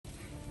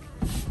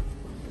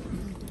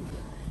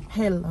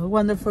Hello,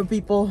 wonderful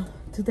people.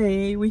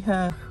 Today we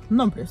have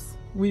numbers.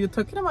 We were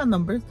talking about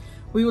numbers.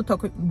 We were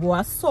talking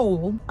what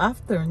sold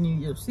after New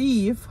Year's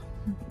Eve,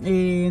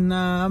 and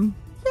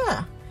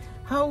yeah,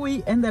 how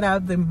we ended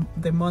up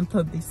the month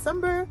of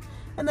December.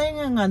 And then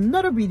in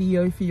another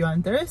video, if you are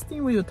interested,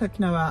 we were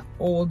talking about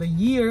all the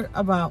year,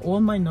 about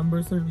all my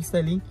numbers and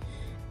reselling,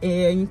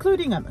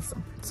 including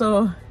Amazon.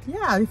 So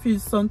yeah, if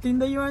it's something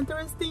that you are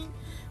interested in,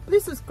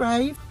 please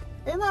subscribe.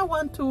 And I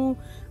want to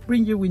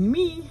bring you with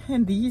me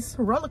in this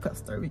roller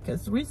coaster,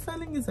 because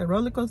reselling is a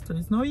roller coaster.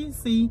 It's not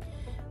easy,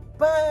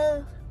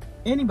 but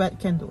anybody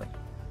can do it.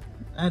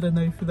 I don't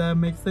know if that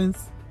makes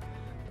sense.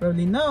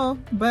 Probably no,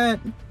 but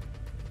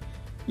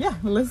yeah,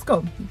 let's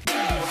go.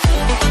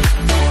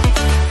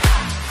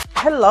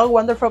 Hello,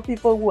 wonderful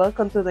people.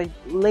 Welcome to the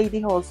Lady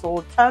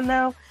Household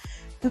channel.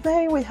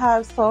 Today we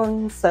have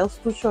some sales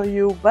to show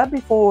you, but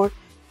before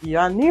you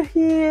are new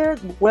here,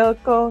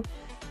 welcome.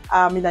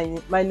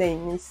 My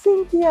name is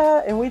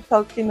Cynthia, and we're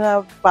talking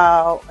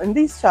about, in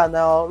this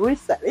channel,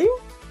 reselling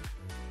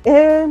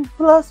and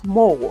plus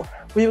more.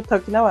 We're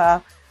talking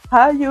about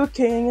how you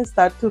can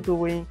start to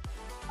doing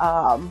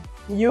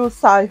your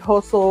side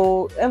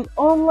hustle and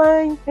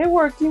online and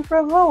working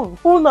from home.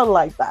 Who not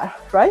like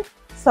that, right?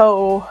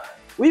 So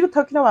we were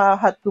talking about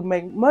how to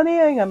make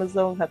money on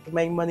Amazon, how to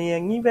make money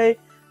on eBay,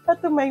 how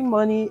to make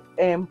money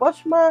in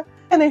Poshmark.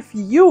 And if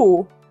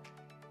you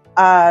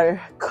are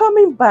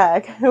coming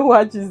back and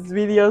watch these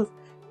videos,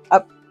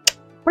 I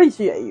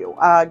appreciate you.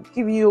 I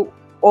give you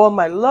all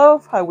my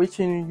love. I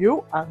wishing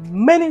you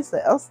many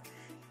sales,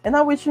 and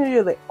I wishing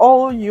you that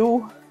all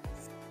you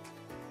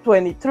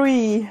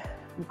 23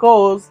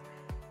 goals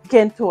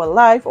came to a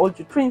life, all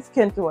your dreams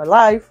came to a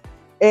life,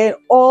 and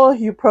all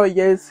your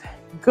projects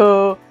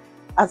go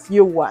as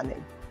you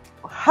wanted.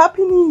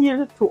 Happy New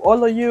Year to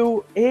all of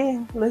you,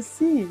 and let's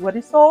see what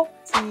is all.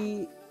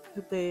 See,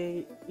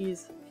 today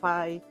is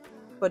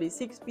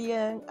 5:46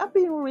 p.m. I've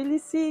been really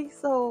sick,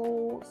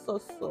 so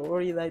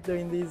sorry that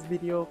doing this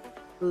video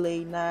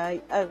late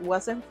night. I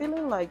wasn't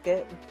feeling like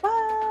it,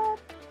 but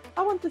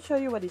I want to show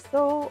you what is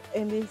sold.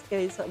 In this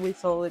case, we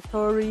sold a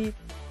Tory,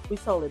 we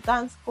sold a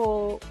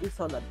Dansko, we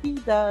sold a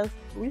Adidas,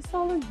 we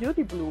sold a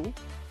Judy Blue,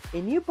 a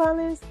New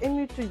Balance, and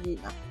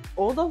Neutrogena.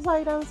 All those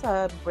items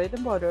are bread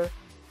and butter,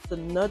 so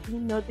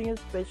nothing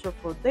special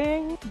for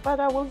them, but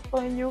I will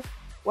explain you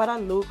what I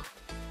look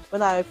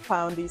when I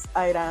found these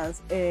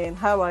items and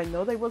how I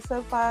know they will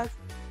sell fast.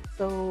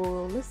 So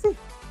let's see.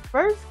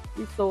 First,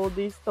 we sold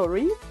this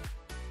Story.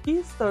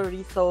 This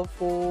Story sold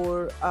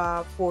for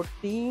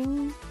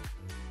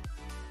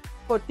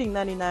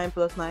 $14.99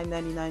 plus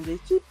 $9.99 the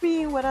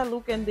shipping. What I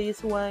look at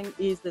this one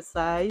is the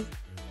size.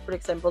 For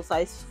example,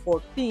 size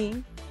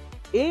 14,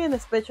 and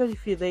especially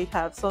if they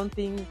have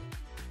something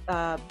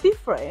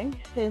different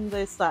in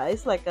the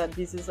size, like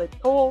this is a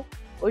tall,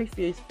 or if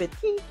it's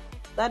petite.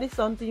 That is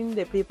something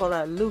that people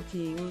are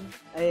looking,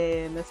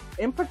 and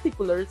in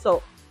particular,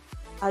 so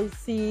I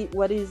see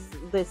what is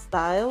the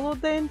style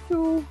of them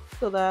too,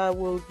 so that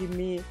will give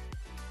me,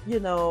 you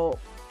know,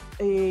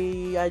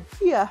 a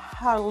idea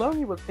how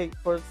long it will take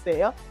for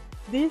sale.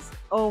 This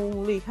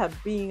only have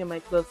been in my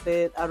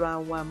closet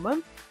around 1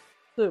 month,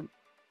 so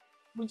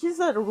which is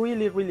a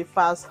really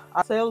fast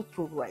sell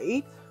through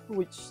rate,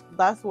 which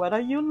that's what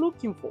are you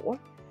looking for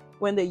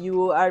when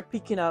you are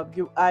picking up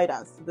your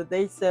items, that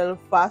they sell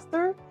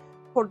faster,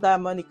 for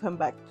that money come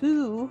back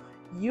to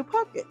your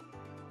pocket.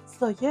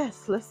 So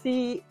yes, let's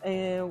see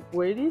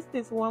where is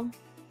this one.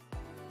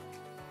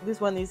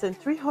 This one is in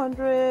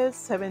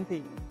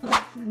 317.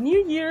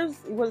 New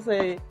Year's, it was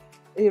a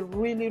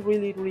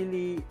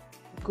really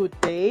good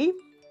day.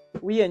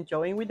 We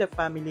enjoying with the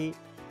family.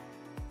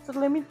 So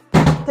let me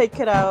take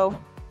it out.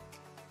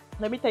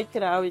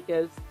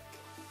 Because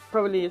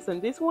probably it's in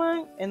this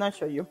one, and I'll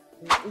show you.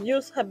 You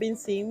have been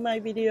seeing my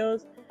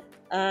videos.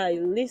 I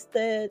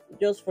listed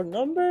just for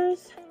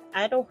numbers.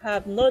 I don't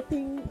have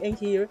nothing in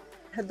here.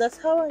 That's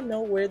how I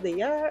know where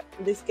they are.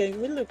 This case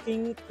we're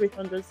looking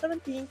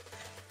 317,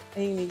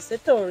 and it's a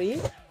Tory.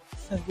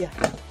 So yeah,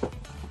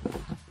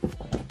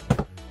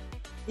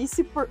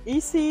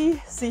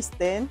 easy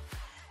system.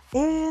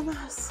 And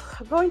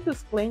I'm going to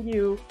explain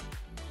you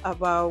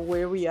about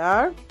where we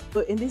are.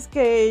 So in this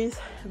case,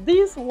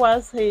 this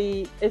was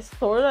a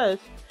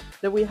storage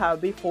that we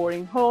have before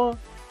in home.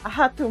 I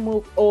had to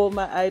move all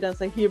my items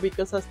in here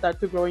because I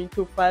started growing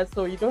too fast,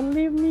 so you don't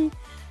leave me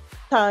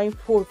time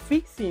for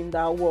fixing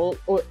that wall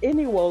or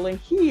any wall in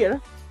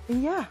here.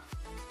 And yeah,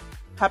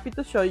 happy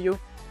to show you.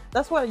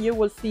 That's why you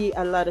will see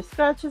a lot of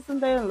scratches in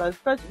there, a lot of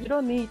scratches. You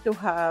don't need to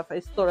have a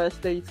storage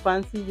that is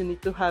fancy. You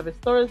need to have a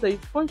storage that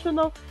is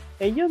functional,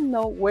 and you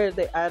know where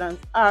the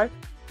items are.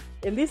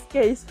 In this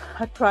case,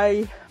 I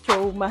tried to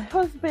show my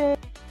husband.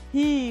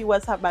 He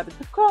was about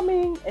to come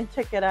in and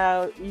check it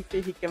out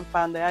if he can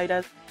find the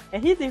items.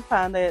 And he did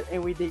find it,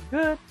 and we did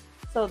good.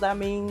 So that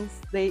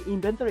means the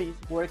inventory is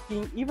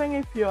working, even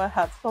if you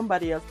have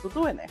somebody else to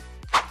doing it.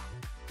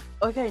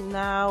 Okay,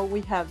 now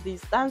we have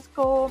this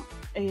Dansko,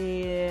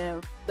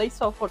 and they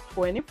sold for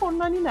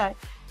 $24.99.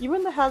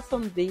 Even they have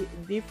some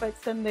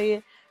defects in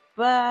there,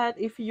 But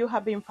if you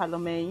have been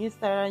following me on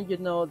Instagram, you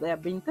know that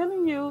I've been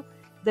telling you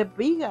the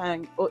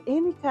vegan or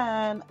any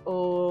kind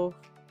of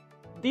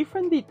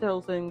different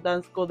details in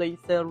Dansko they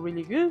sell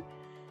really good.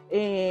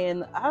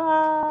 And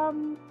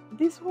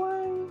this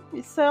one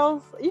it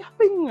sells, it has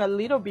been a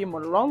little bit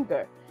more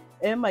longer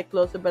in my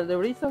closet, but the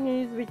reason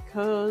is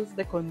because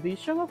the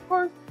condition, of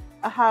course.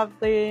 I have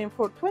them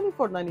for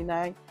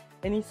 $24.99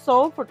 and it's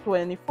sold for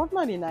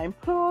 $24.99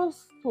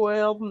 plus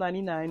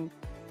 $12.99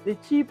 the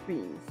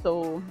shipping.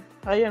 So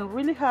I am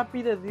really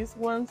happy that these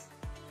ones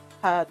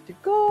had to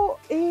go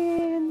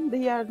and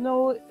they are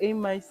now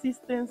in my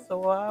system,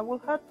 so I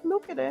will have to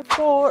look at it.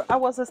 For I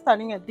was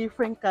starting a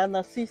different kind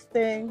of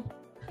system.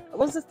 I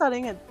was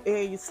starting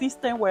a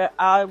system where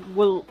I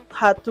will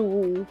have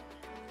to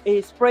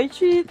a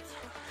spreadsheet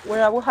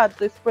where I will have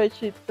the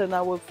spreadsheet and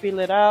I will fill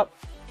it up,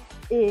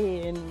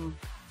 and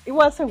it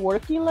wasn't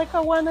working like I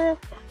wanted.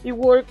 It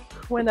worked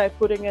when I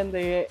put it in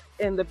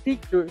the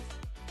pictures,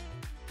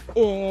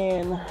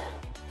 and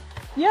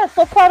yeah,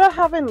 so far I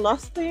haven't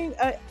lost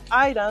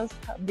items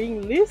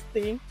being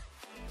listing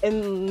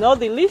and not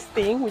the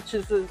listing, which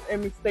is a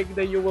mistake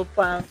that you will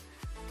find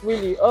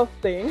really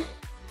often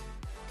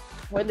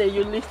whether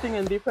you're listing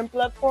in different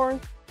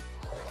platforms.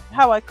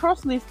 How I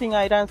cross listing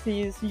items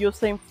is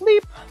using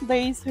Flip.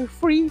 There is a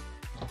free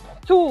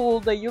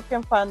tool that you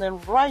can find them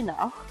right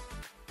now,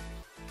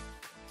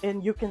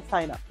 and you can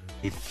sign up.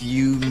 A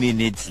few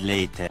minutes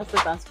later. That's the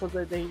dance code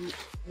that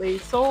they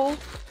sold.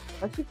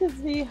 As you can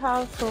see,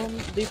 have some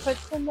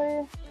defects in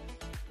there,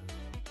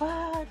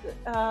 but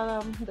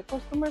the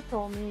customer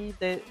told me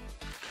that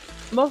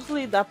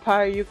mostly that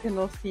part you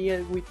cannot see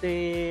it with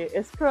the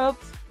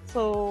scrubs.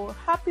 So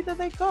happy that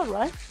they go,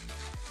 right?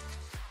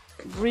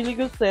 Really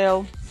good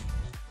sale.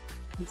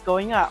 It's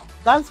going out.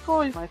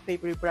 Dansko is my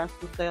favorite brand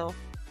to sell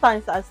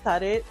since I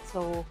started.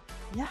 So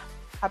yeah,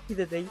 happy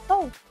that they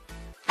sold.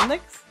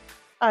 Next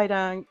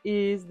item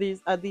is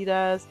this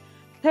Adidas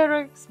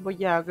T-Rex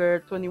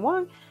Voyager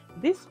 21.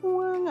 This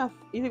one,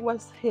 it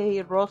was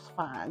a Ross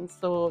fan,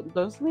 so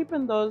don't sleep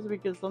on those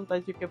because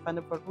sometimes you can find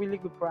it for a really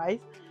good price.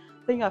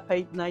 I think I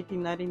paid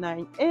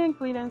 $19.99 and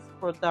clearance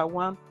for that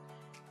one.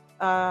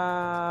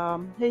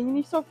 And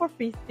it's sold for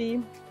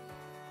 $50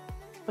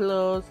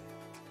 plus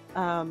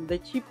the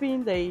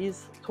shipping that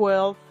is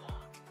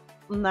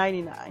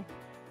 $12.99.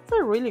 It's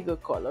a really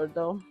good color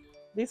though.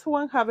 This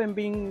one haven't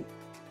been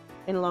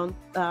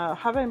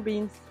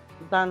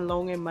done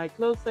long in my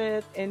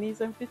closet, and it's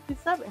in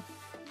 57.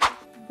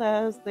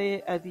 That's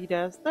the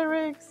Adidas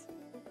T-Rex,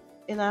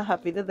 and I'm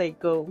happy that they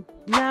go.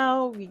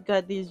 Now we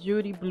got this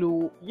Judy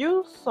Blue.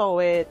 You saw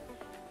it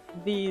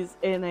this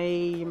in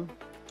a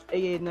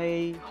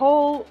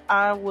haul.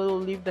 I will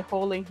leave the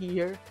haul in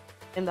here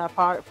in that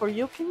part for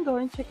you can go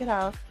and check it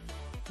out.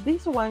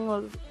 This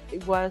one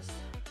was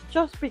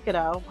just picked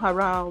out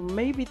around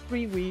maybe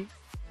 3 weeks,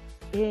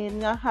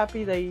 and I'm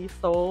happy they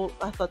sold.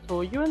 As I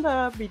told you in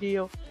the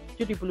video,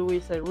 Judy Blue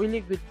is a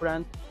really good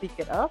brand to pick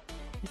it up.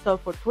 It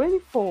sold for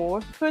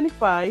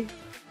 $24.25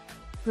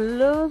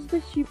 plus the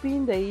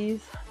shipping that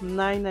is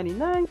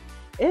 $9.99,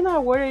 and I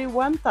wore it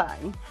one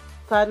time.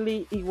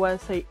 Sadly, it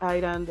was an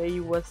item that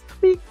it was too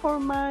big for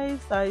my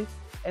size,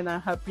 and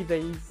I'm happy that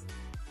it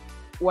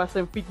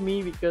wasn't fit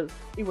me because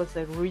it was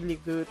a really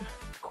good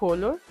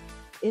color,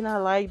 and I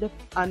like the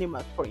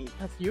animal print.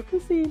 As you can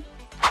see,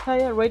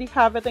 I already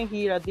have it in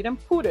here. I didn't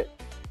put it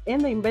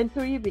in the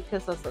inventory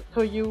because, as I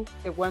told you,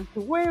 I want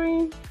to wear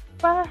it,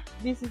 but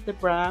this is the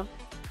brand.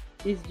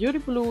 It's Judy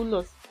Blue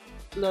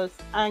Los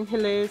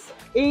Angeles,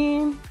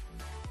 and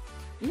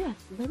yes,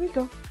 there we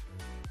go,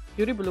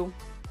 Judy Blue.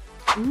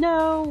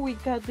 Now we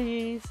got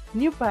this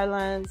New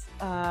Balance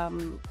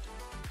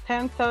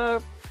tank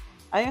top.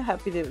 I am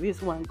happy that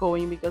this one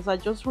going because I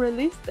just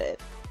released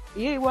it.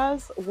 It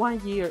was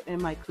 1 year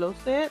in my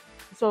closet,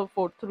 so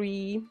for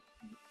 $3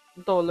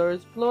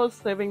 plus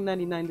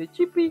 $7.99 the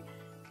shipping,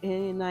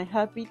 and I'm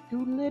happy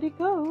to let it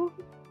go.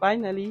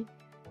 Finally,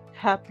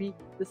 happy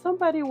that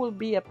somebody will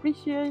be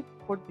appreciated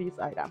for this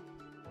item.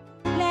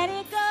 Let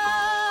it go,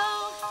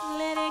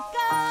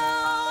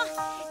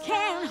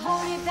 can't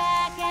hold it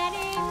back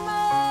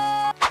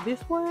anymore.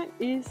 This one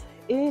is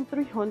in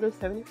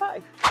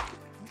 $375.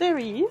 There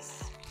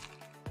is,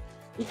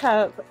 it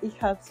have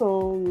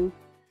some,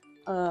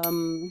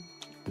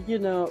 you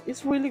know,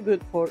 it's really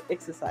good for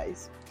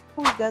exercise.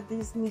 We got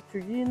this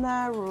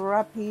Neutrogena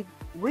Rapid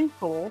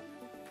Wrinkle,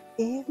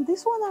 and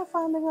this one I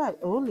found at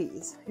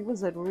Ollie's. It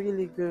was a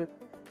really good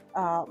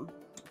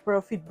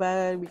profit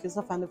bag because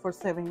I found it for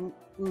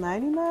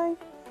 $7.99,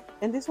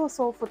 and this was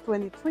sold for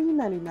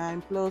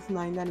 $23.99 plus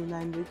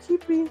 $9.99 the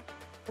shipping.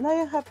 And I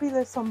am happy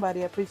that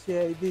somebody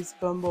appreciated this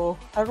combo.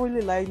 I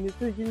really like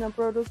Neutrogena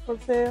products for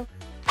sale.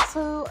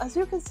 So as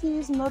you can see,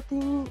 it's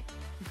nothing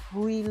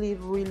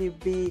really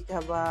big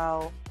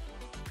about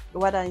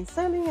what I'm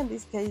selling. In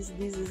this case,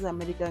 this is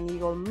American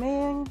Eagle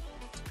Men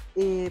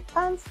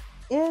pants,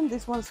 and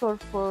this one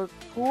sold for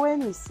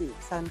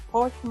 $26. And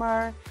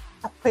Poshmark,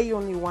 I pay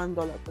only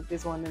 $1 for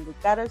this one in the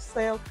garage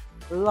sale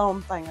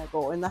long time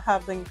ago, and I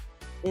have them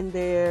in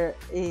there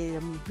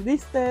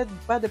listed,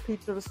 but the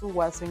pictures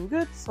wasn't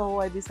good, so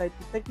I decided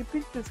to take the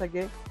pictures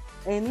again,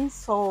 and it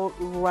sold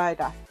right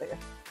after.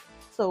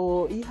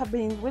 So it have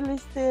been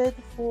relisted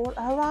for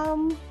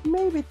around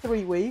maybe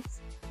 3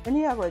 weeks, and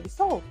it already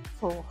sold.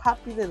 So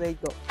happy that they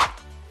go.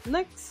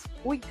 Next,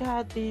 we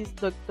got this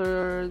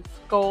Dr.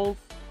 Scholl.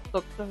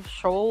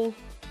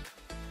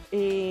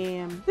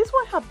 This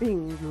one have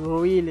been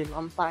really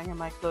long time in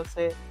my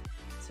closet.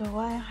 So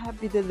I'm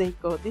happy that they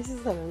go. This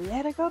is a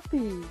Let It Go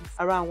piece.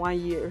 Around 1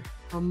 year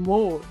or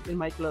more in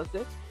my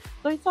closet.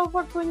 So it's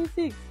over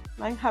 26.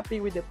 I'm happy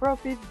with the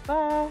profit,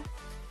 but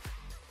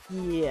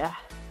yeah.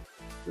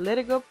 Let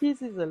It Go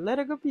piece is a Let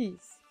It Go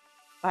piece.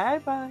 Bye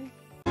bye.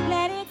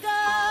 Let it go,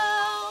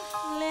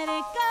 let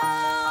it go.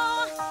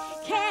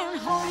 Can't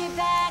hold it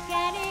back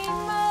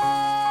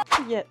anymore.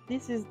 Yeah,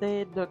 this is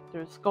the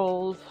Dr.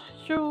 Scholl's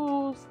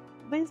shoes.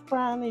 This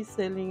brand is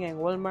selling in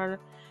Walmart.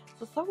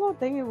 So some of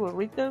them will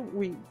retail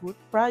with good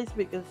price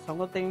because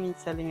some of them is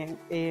selling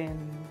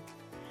in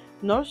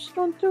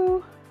Nordstrom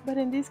too. But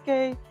in this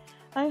case,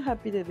 I'm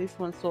happy that this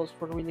one sells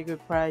for a really good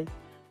price.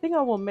 I think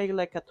I will make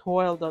like a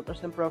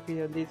 $12 in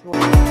profit on this one.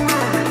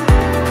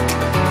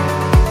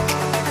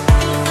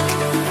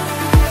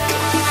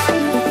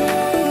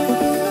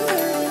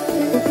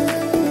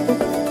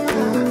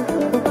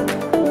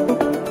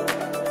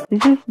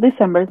 This is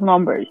December's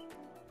numbers.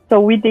 So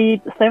we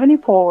did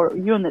 74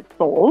 units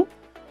sold,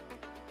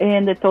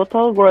 and the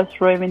total gross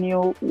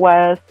revenue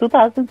was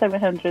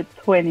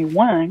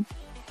 2,721,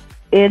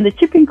 and the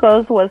shipping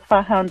cost was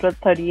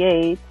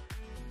 538.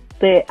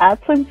 The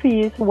ads and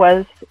fees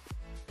was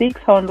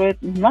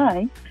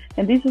 609,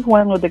 and this is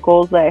one of the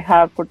goals that I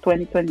have for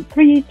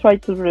 2023. Try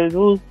to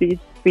reduce these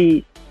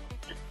fees.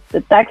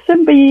 The tax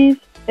and fees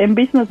and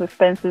business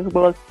expenses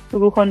was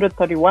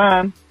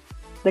 231.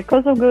 The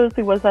cost of goods,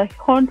 it was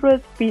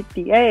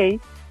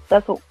 158.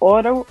 That's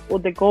all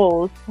of the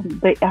goals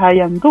that I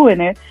am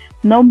doing it.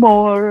 No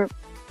more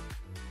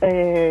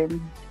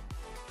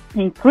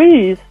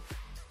increase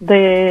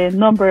the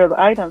number of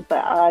items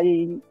that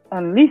I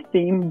am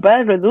listing,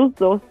 but reduce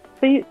those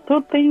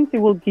two things. It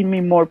will give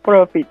me more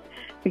profit,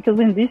 because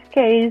in this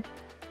case,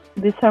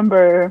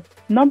 December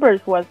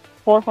numbers was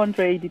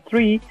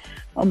 483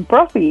 on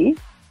profit.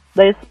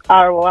 This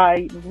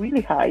ROI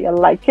really high. I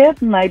like it,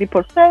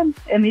 90%,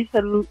 and it's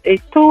a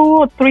 2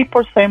 or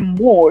 3%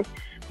 more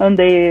on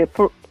the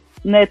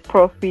net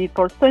profit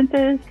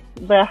percentage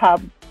that I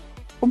have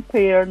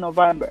compared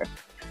November.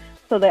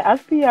 So the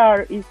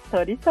SPR is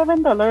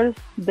 $37.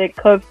 The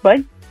cost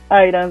by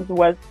items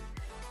was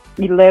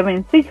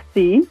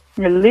 $11.60,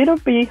 a little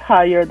bit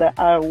higher than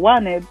I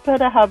wanted, but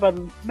I have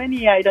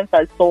many items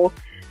I sold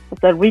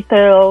the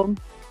retail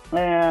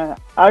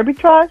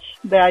arbitrage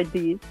that I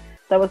did.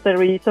 That was the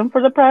reason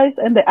for the price,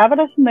 and the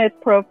average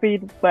net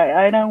profit by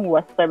item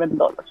was $7.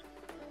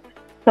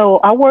 So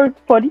I worked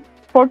 14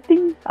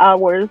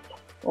 hours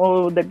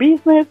of the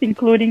business,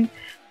 including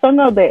some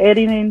of the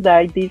editing that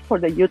I did for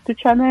the YouTube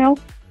channel.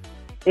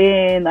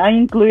 And I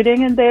included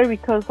in there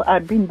because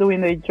I've been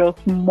doing it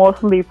just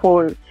mostly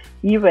for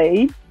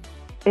eBay.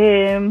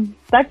 And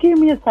that gave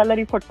me a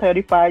salary for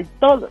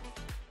 $35.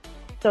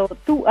 So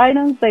 2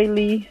 items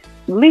daily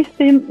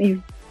listing is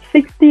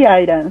 60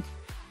 items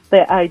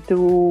that I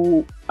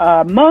do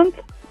a month.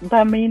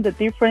 That means the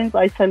difference,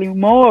 I selling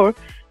more,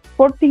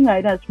 14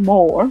 items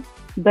more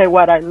than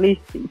what I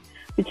listing.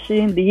 Which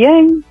in the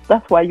end,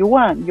 that's what you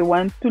want. You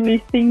want to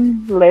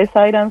listing less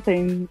items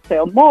and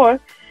sell more.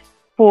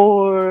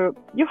 For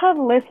you have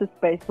less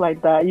space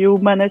like that. You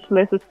manage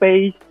less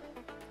space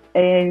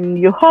in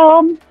your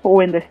home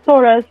or in the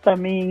storage. I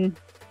mean,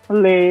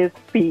 less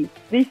fees.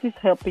 This is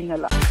helping a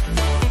lot.